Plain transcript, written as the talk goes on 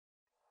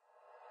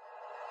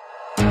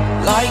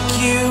like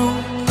you,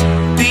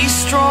 be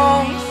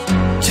strong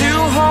to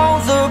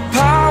hold the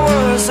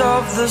powers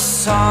of the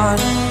sun.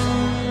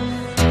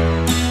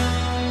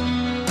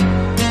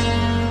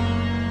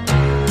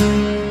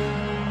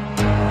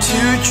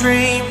 To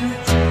dream,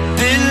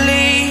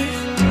 believe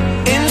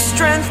in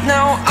strength.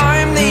 Now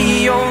I'm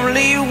the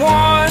only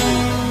one,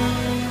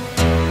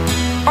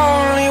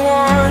 only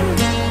one.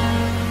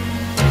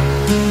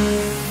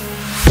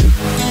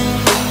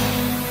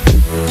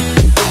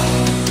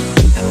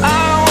 I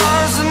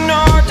was an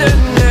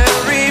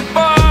ordinary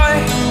boy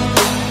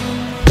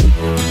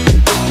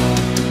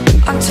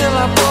until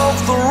I broke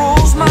the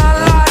rules. My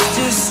life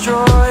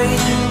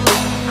destroyed,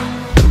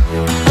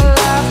 my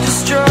life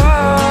destroyed.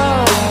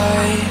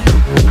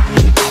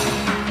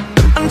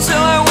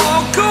 Until I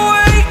woke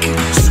awake,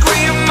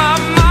 scream my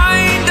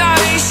mind, I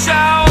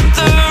shout,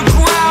 the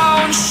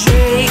ground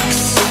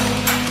shakes.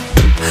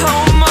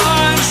 How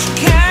much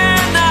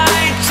can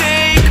I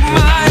take?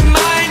 My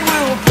mind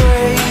will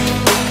break.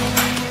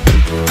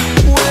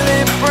 Will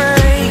it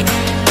break?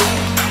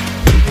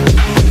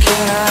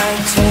 Can I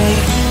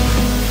take?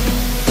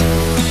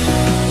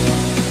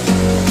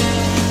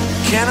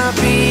 Can I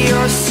be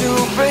your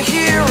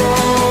superhero?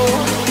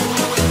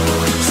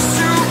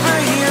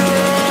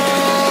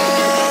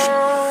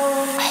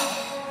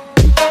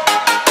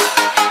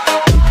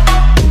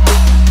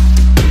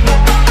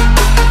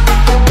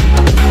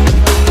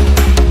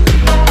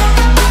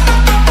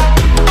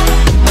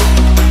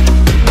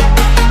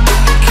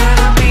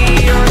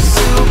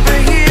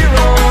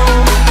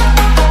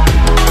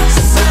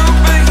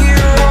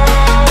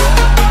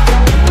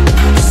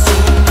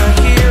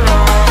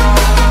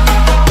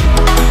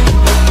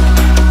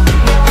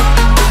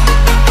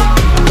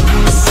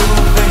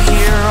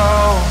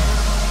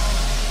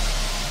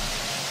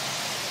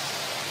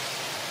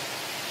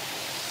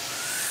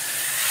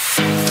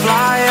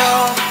 Fly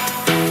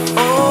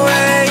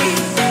away.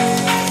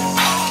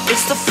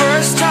 It's the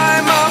first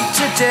time of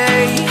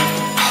today.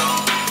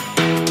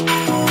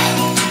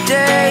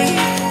 Today.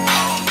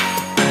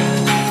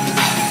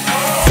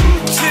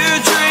 To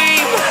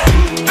dream,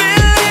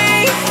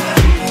 believe.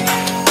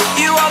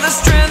 You are the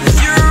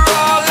strength, you're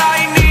all I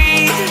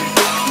need.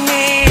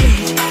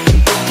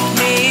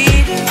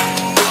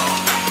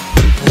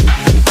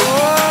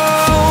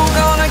 Oh,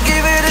 gonna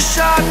give it a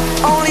shot.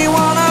 Only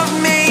one of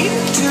me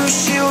to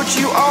shield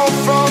you all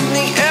from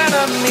the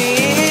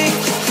enemy.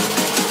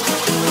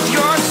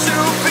 You're a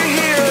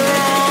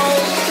superhero.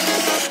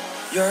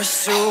 You're a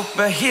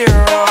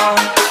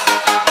superhero.